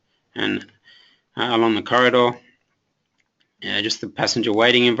 stations and along the corridor. Just the passenger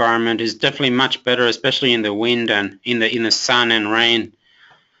waiting environment is definitely much better, especially in the wind and in the sun and rain.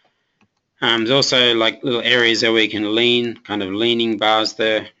 There's also like little areas there where you can lean, kind of leaning bars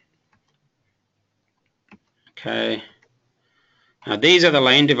there. Okay. Now these are the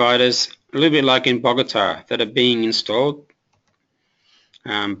lane dividers, a little bit like in Bogota, that are being installed.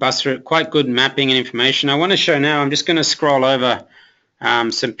 Bus route, quite good mapping and information. I want to show now, I'm just going to scroll over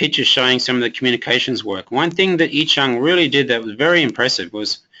some pictures showing some of the communications work. One thing that Yichang really did that was very impressive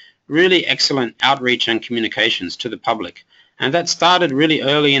was really excellent outreach and communications to the public. And that started really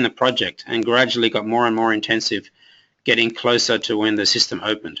early in the project and gradually got more and more intensive, getting closer to when the system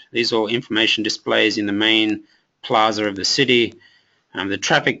opened. These are all information displays in the main plaza of the city. The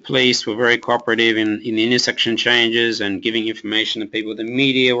traffic police were very cooperative in the intersection changes and giving information to people. The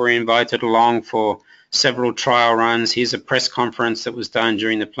media were invited along for several trial runs. Here's a press conference that was done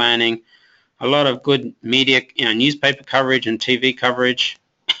during the planning. A lot of good media, newspaper coverage and TV coverage.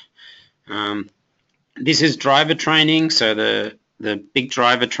 This is driver training, so the big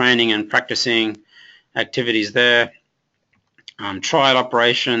driver training and practicing activities there. Trial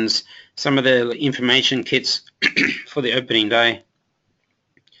operations, some of the information kits for the opening day.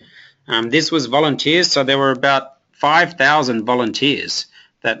 This was volunteers, so there were about 5,000 volunteers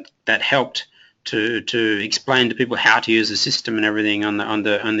that helped to explain to people how to use the system and everything in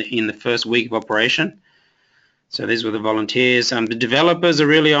the first week of operation. So these were the volunteers. The developers are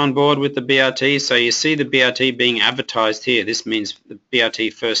really on board with the BRT. So you see the BRT being advertised here. This means the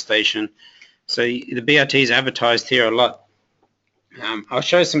BRT first station. So the BRT is advertised here a lot. I'll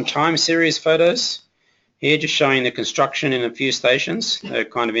show some time series photos here, just showing the construction in a few stations. They're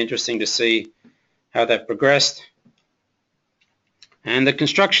kind of interesting to see how that progressed. And the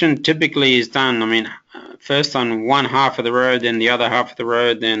construction typically is done, first on one half of the road, then the other half of the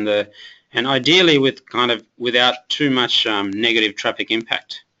road, then and ideally without too much negative traffic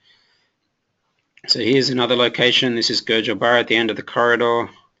impact. So here's another location. This is Gurjal Bar at the end of the corridor.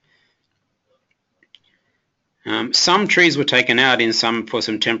 Some trees were taken out for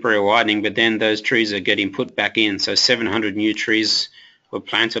some temporary widening, but then those trees are getting put back in. So 700 new trees were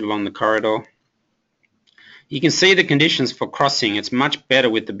planted along the corridor. You can see the conditions for crossing. It's much better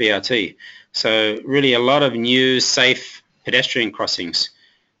with the BRT. So really a lot of new safe pedestrian crossings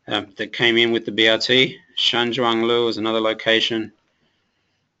that came in with the BRT. Shanzhuanglu is another location.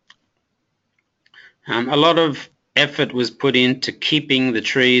 A lot of effort was put into keeping the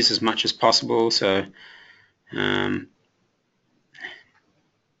trees as much as possible. So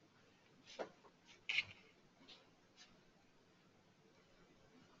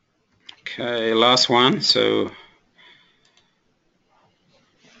okay, last one. So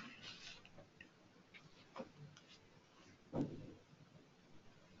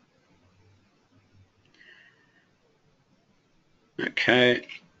okay.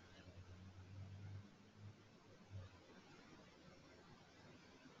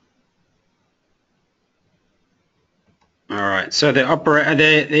 All right. So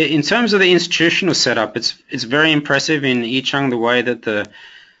in terms of the institutional setup, it's very impressive in Yichang the way that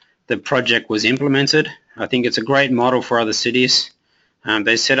the project was implemented. I think it's a great model for other cities.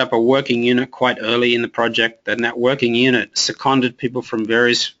 They set up a working unit quite early in the project, and that working unit seconded people from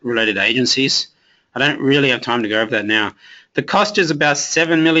various related agencies. I don't really have time to go over that now. The cost is about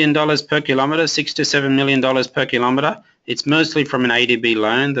 $7 million per kilometre, $6 to $7 million per kilometre. It's mostly from an ADB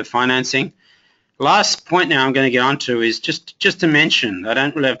loan, the financing. Last point now I'm going to get onto is just to mention, I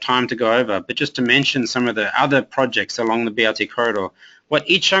don't really have time to go over, but just to mention some of the other projects along the BRT corridor. What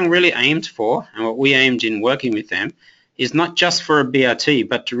Yichang really aimed for, and what we aimed in working with them, is not just for a BRT,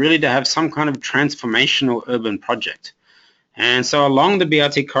 but to really to have some kind of transformational urban project. And so along the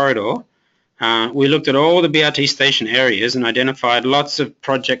BRT corridor, we looked at all the BRT station areas and identified lots of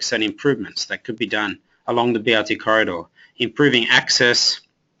projects and improvements that could be done along the BRT corridor, improving access,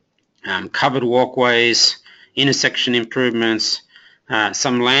 covered walkways, intersection improvements,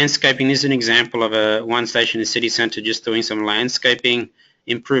 some landscaping. This is an example of one station in the city centre just doing some landscaping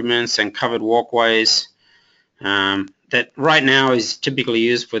improvements and covered walkways that right now is typically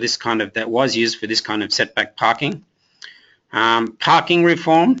used for this kind of, that was used for this kind of setback parking. Parking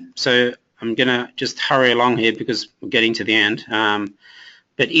reform, so I'm going to just hurry along here because we're getting to the end.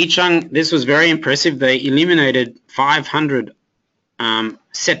 But Yichang, this was very impressive. They eliminated 500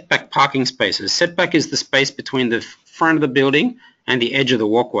 setback parking spaces. Setback is the space between the front of the building and the edge of the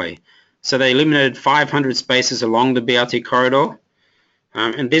walkway. So they eliminated 500 spaces along the BRT corridor.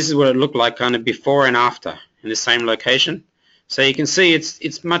 And this is what it looked like kind of before and after in the same location. So you can see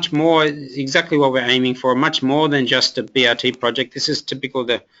it's much more, exactly what we're aiming for, much more than just a BRT project. This is typical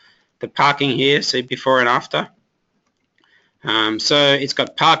the parking here, see before and after. So it's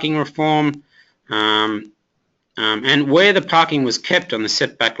got parking reform, and where the parking was kept on the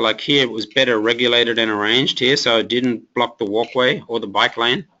setback, like here, it was better regulated and arranged here, so it didn't block the walkway or the bike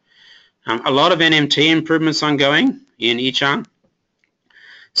lane. A lot of NMT improvements ongoing in Yichang.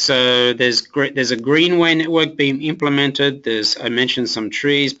 So there's a greenway network being implemented. I mentioned some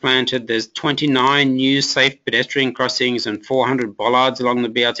trees planted. There's 29 new safe pedestrian crossings and 400 bollards along the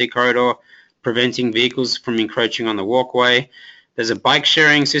BRT corridor, preventing vehicles from encroaching on the walkway. There's a bike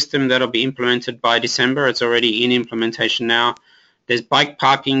sharing system that'll be implemented by December. It's already in implementation now. There's bike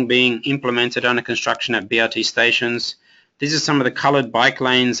parking being implemented under construction at BRT stations. These are some of the coloured bike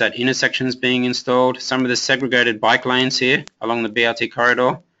lanes at intersections being installed. Some of the segregated bike lanes here along the BRT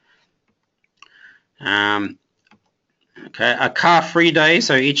corridor. Okay, a car-free day.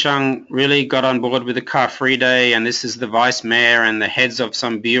 So Yichang really got on board with the car-free day, and this is the vice mayor and the heads of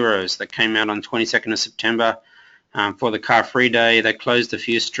some bureaus that came out on 22nd of September for the car-free day. They closed a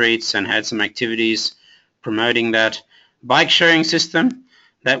few streets and had some activities promoting that. Bike sharing system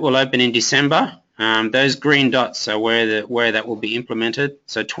that will open in December. Those green dots are where that will be implemented.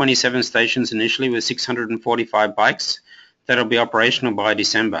 So 27 stations initially with 645 bikes. That'll be operational by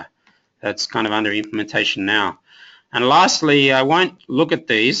December. That's kind of under implementation now. And lastly, I won't look at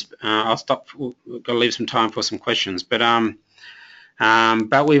these. I'll stop. We've got to leave some time for some questions. But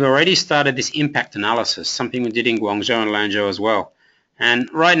we've already started this impact analysis, something we did in Guangzhou and Lanzhou as well. And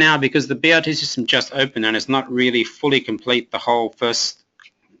right now, because the BRT system just opened and it's not really fully complete, the whole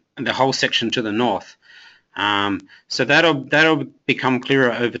section to the north. So that'll become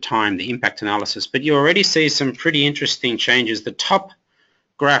clearer over time, the impact analysis. But you already see some pretty interesting changes. The top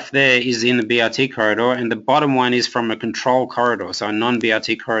graph there is in the BRT corridor, and the bottom one is from a control corridor, so a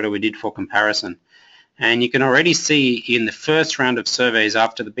non-BRT corridor we did for comparison. And you can already see in the first round of surveys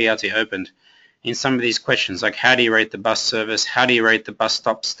after the BRT opened, in some of these questions, like how do you rate the bus service, how do you rate the bus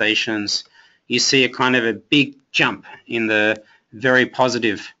stop stations, you see a kind of a big jump in the very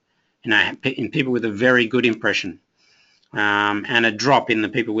positive, in people with a very good impression, and a drop in the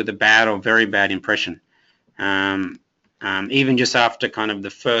people with a bad or very bad impression. Even just after kind of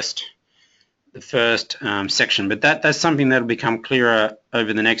the first section. But that's something that'll become clearer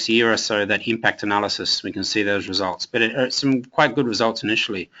over the next year or so, that impact analysis. We can see those results. But some quite good results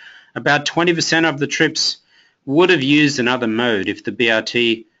initially. About 20% of the trips would have used another mode if the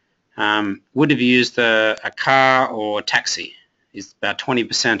BRT would have used a car or a taxi. It's about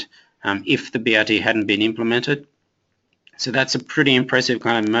 20% if the BRT hadn't been implemented. So that's a pretty impressive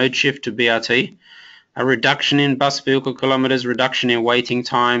kind of mode shift to BRT. A reduction in bus vehicle kilometres, reduction in waiting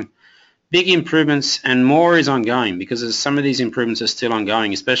time, big improvements, and more is ongoing because some of these improvements are still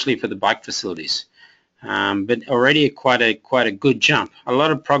ongoing, especially for the bike facilities. But already quite a good jump. A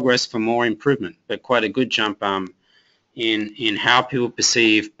lot of progress for more improvement, but quite a good jump in how people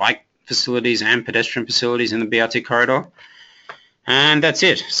perceive bike facilities and pedestrian facilities in the BRT corridor. And that's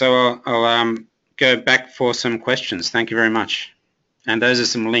it. So I'll go back for some questions. Thank you very much. And those are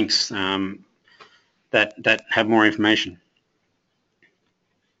some links that have more information.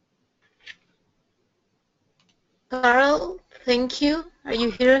 Karl, thank you. Are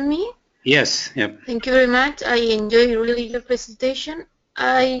you hearing me? Yes. Yep. Thank you very much. I enjoyed really your presentation.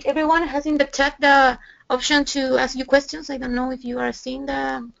 Everyone has in the chat the option to ask you questions. I don't know if you are seeing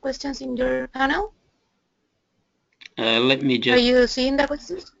the questions in your panel. Let me just... Are you seeing the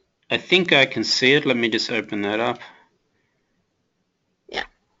questions? I think I can see it. Let me just open that up. Yeah.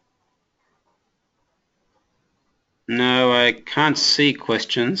 No, I can't see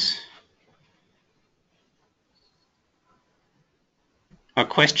questions. Oh,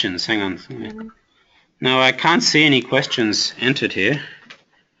 questions, hang on. No, I can't see any questions entered here.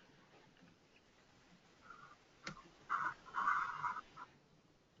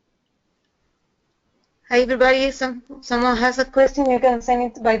 Hi everybody, someone has a question, you can send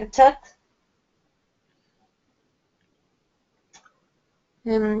it by the chat.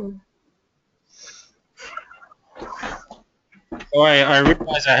 Oh, I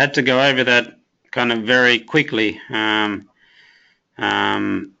realized I had to go over that kind of very quickly. But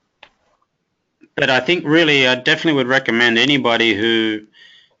I think really I definitely would recommend anybody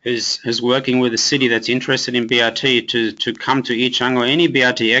who's working with a city that's interested in BRT to come to Yichang, or any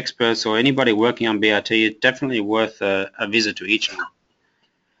BRT experts or anybody working on BRT. It's definitely worth a visit to Yichang.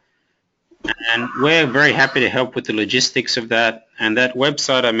 And we're very happy to help with the logistics of that. And that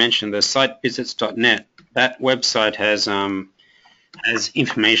website I mentioned, the sitevisits.net, that website has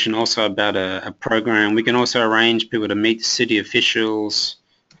information also about a program. We can also arrange people to meet city officials,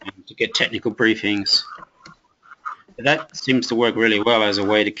 to get technical briefings. That seems to work really well as a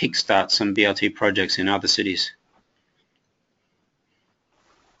way to kickstart some BRT projects in other cities.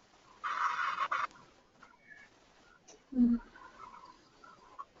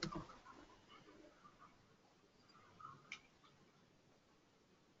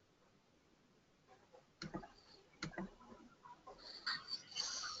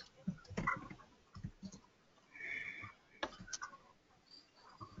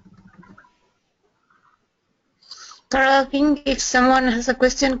 Karl, I think if someone has a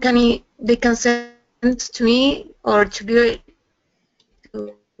question, they can send to me or to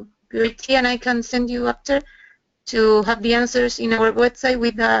BRT, and I can send you after to have the answers in our website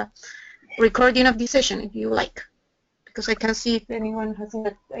with the recording of the session, if you like. Because I can see if anyone has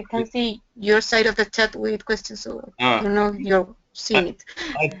I can see your side of the chat with questions, so I don't know if you're seeing it.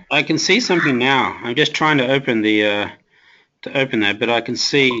 I can see something now. I'm just trying to open that, but I can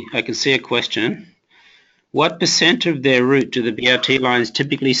see a question. What % of their route do the BRT lines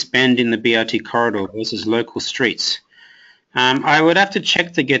typically spend in the BRT corridor versus local streets? I would have to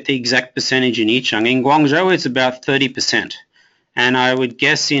check to get the exact percentage in Yichang. In Guangzhou, it's about 30%, and I would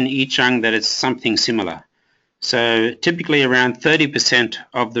guess in Yichang that it's something similar. So typically around 30%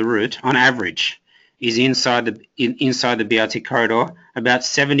 of the route, on average, is inside the BRT corridor. About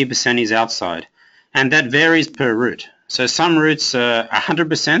 70% is outside, and that varies per route. So some routes are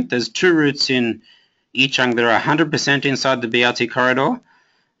 100%. There's 2 routes in Yichang that are 100% inside the BRT corridor,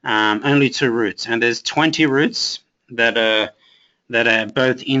 only 2 routes, and there's 20 routes that are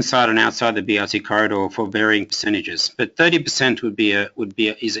both inside and outside the BRT corridor for varying percentages. But 30%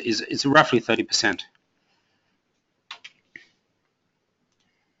 is roughly 30%.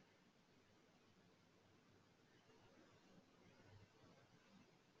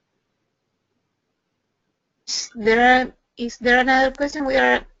 Is there another question?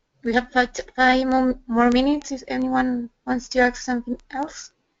 We have 5 more minutes. If anyone wants to ask something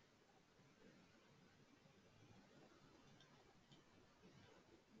else.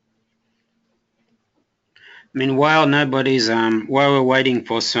 I mean, while we're waiting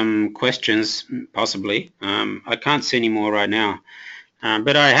for some questions, possibly, I can't see any more right now.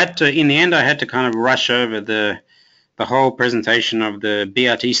 But in the end, I had to kind of rush over the whole presentation of the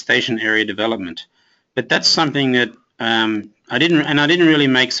BRT station area development. But that's something that I didn't really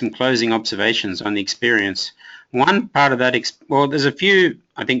make some closing observations on the experience. One part of that, well, there's a few,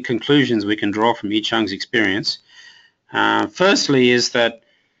 I think, conclusions we can draw from Yichang's experience. Firstly is that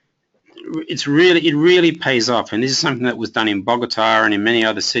it really pays off, and this is something that was done in Bogota and in many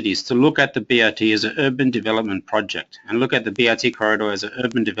other cities, to look at the BRT as an urban development project and look at the BRT corridor as an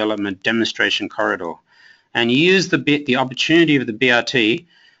urban development demonstration corridor, and use the opportunity of the BRT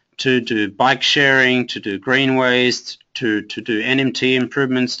to do bike sharing, to do greenways, to do NMT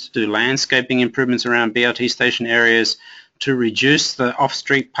improvements, to do landscaping improvements around BRT station areas, to reduce the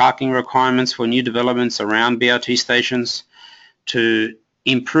off-street parking requirements for new developments around BRT stations, to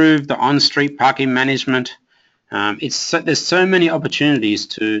improve the on-street parking management. There's so many opportunities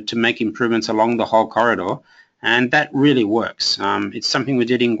to make improvements along the whole corridor, and that really works. It's something we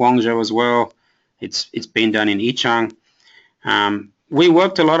did in Guangzhou as well. It's been done in Yichang. We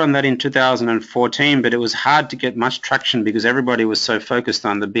worked a lot on that in 2014, but it was hard to get much traction because everybody was so focused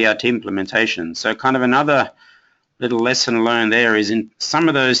on the BRT implementation. So kind of another little lesson learned there is, in some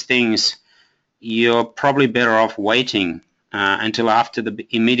of those things, you're probably better off waiting until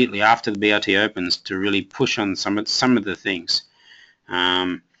immediately after the BRT opens to really push on some of the things.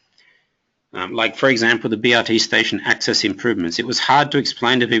 Like, for example, the BRT station access improvements. It was hard to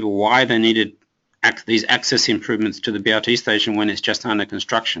explain to people why they needed these access improvements to the BRT station when it's just under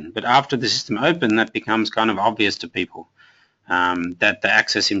construction. But after the system opened, that becomes kind of obvious to people, that the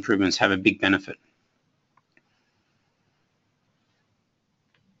access improvements have a big benefit.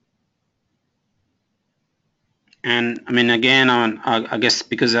 And I mean, again, I guess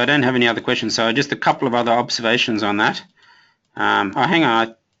because I don't have any other questions, so just a couple of other observations on that. Oh, hang on,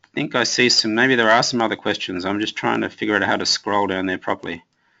 I think I see some, maybe there are some other questions. I'm just trying to figure out how to scroll down there properly.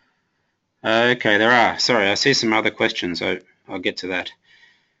 Okay, there are. Sorry, I see some other questions. I'll get to that.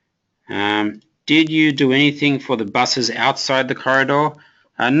 Did you do anything for the buses outside the corridor?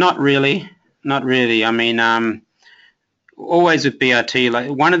 Not really. Not really. I mean, always with BRT,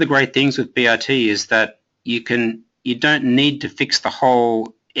 like one of the great things with BRT is that you don't need to fix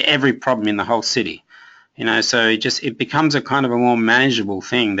every problem in the whole city. You know, so it becomes a kind of a more manageable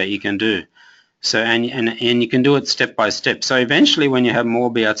thing that you can do. So and you can do it step by step. So eventually, when you have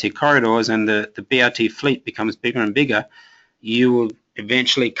more BRT corridors and the BRT fleet becomes bigger and bigger, you will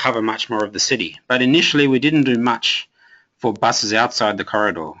eventually cover much more of the city. But initially, we didn't do much for buses outside the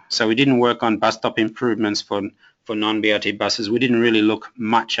corridor. So we didn't work on bus stop improvements for non-BRT buses. We didn't really look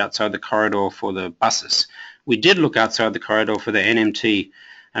much outside the corridor for the buses. We did look outside the corridor for the NMT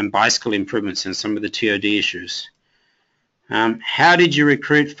and bicycle improvements and some of the TOD issues. How did you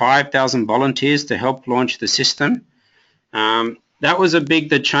recruit 5,000 volunteers to help launch the system? That was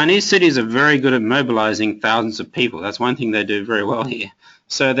the Chinese cities are very good at mobilizing thousands of people. That's one thing they do very well here.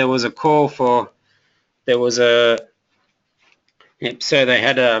 So there was a call for, there was a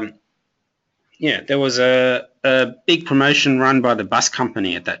big promotion run by the bus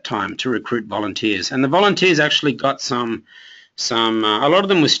company at that time to recruit volunteers. And the volunteers actually got a lot of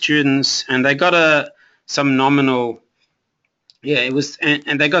them were students, and they got some nominal,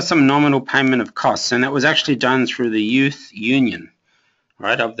 and they got some nominal payment of costs, and that was actually done through the youth union,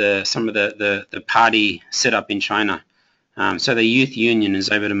 right, of some of the party set up in China. So the youth union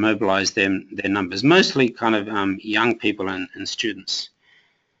is able to mobilize their numbers, mostly kind of young people and students.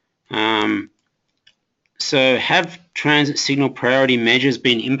 So have transit signal priority measures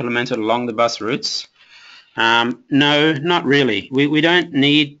been implemented along the bus routes? No, not really. We don't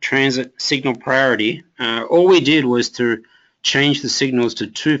need transit signal priority. All we did was to change the signals to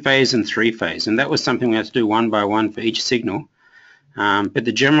 2-phase and 3-phase, and that was something we had to do one by one for each signal. But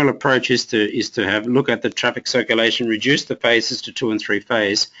the general approach is to look at the traffic circulation, reduce the phases to 2 and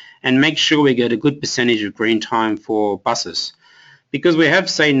 3-phase, and make sure we get a good percentage of green time for buses. Because we have,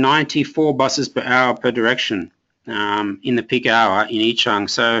 say, 94 buses per hour per direction in the peak hour in Yichang,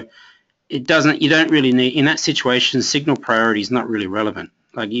 so you don't really need, in that situation, signal priority is not really relevant.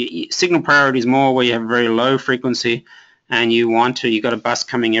 Like signal priority is more where you have a very low frequency and you got a bus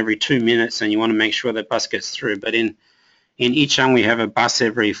coming every 2 minutes and you want to make sure that bus gets through. But in Yichang we have a bus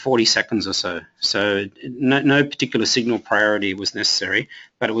every 40 seconds or so. So no particular signal priority was necessary,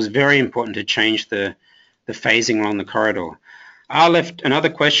 but it was very important to change the phasing along the corridor. Another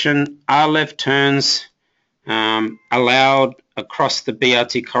question, are left turns allowed across the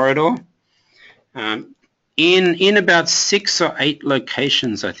BRT corridor? In about 6 or 8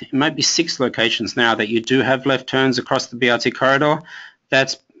 locations, I think, it might be 6 locations now that you do have left turns across the BRT corridor.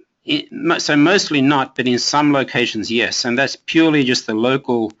 So mostly not, but in some locations, yes. And that's purely just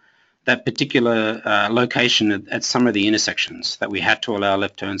that particular location at some of the intersections that we had to allow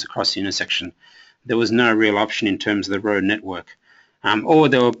left turns across the intersection. There was no real option in terms of the road network. Or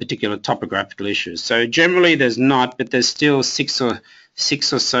there were particular topographical issues. So generally there's not, but there's still six or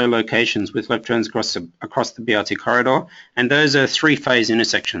so locations with left turns across the BRT corridor, and those are 3-phase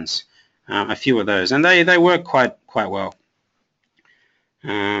intersections, a few of those, and they work quite well.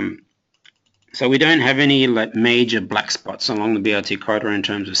 So we don't have any major black spots along the BRT corridor in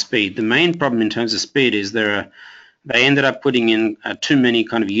terms of speed. The main problem in terms of speed is they ended up putting in too many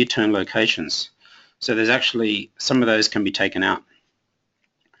kind of U-turn locations. So there's actually, some of those can be taken out.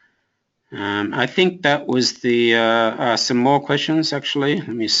 I think that was some more questions actually. Let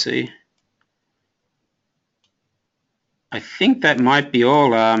me see. I think that might be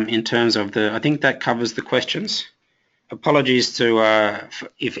all in terms of I think that covers the questions. Apologies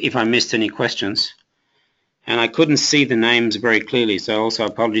if I missed any questions. And I couldn't see the names very clearly, so also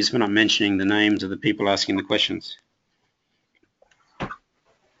apologies for not mentioning the names of the people asking the questions.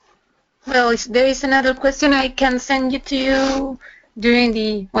 Well, if there is another question, I can send it to you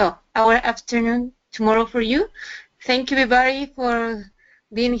during our afternoon tomorrow for you. Thank you everybody for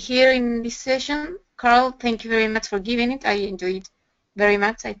being here in this session. Karl, thank you very much for giving it. I enjoyed it very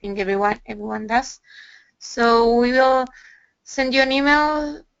much. I think everyone does. So we will send you an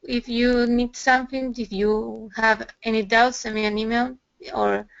email if you need something, if you have any doubts, send me an email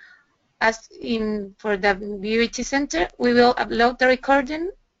or ask for the BRT Center. We will upload the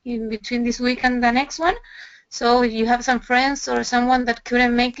recording in between this week and the next one. So if you have some friends or someone that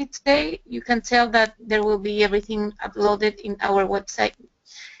couldn't make it today, you can tell that there will be everything uploaded in our website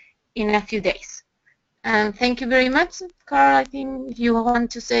in a few days. And thank you very much, Karl. I think you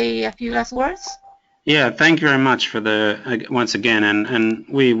want to say a few last words. Yeah, thank you very much for once again, and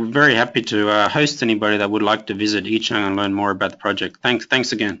we're very happy to host anybody that would like to visit Yichang and learn more about the project.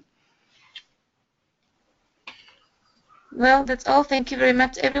 Thanks again. Well, that's all. Thank you very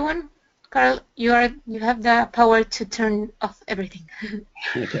much, everyone. Karl, you have the power to turn off everything.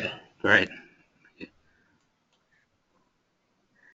 Okay, great.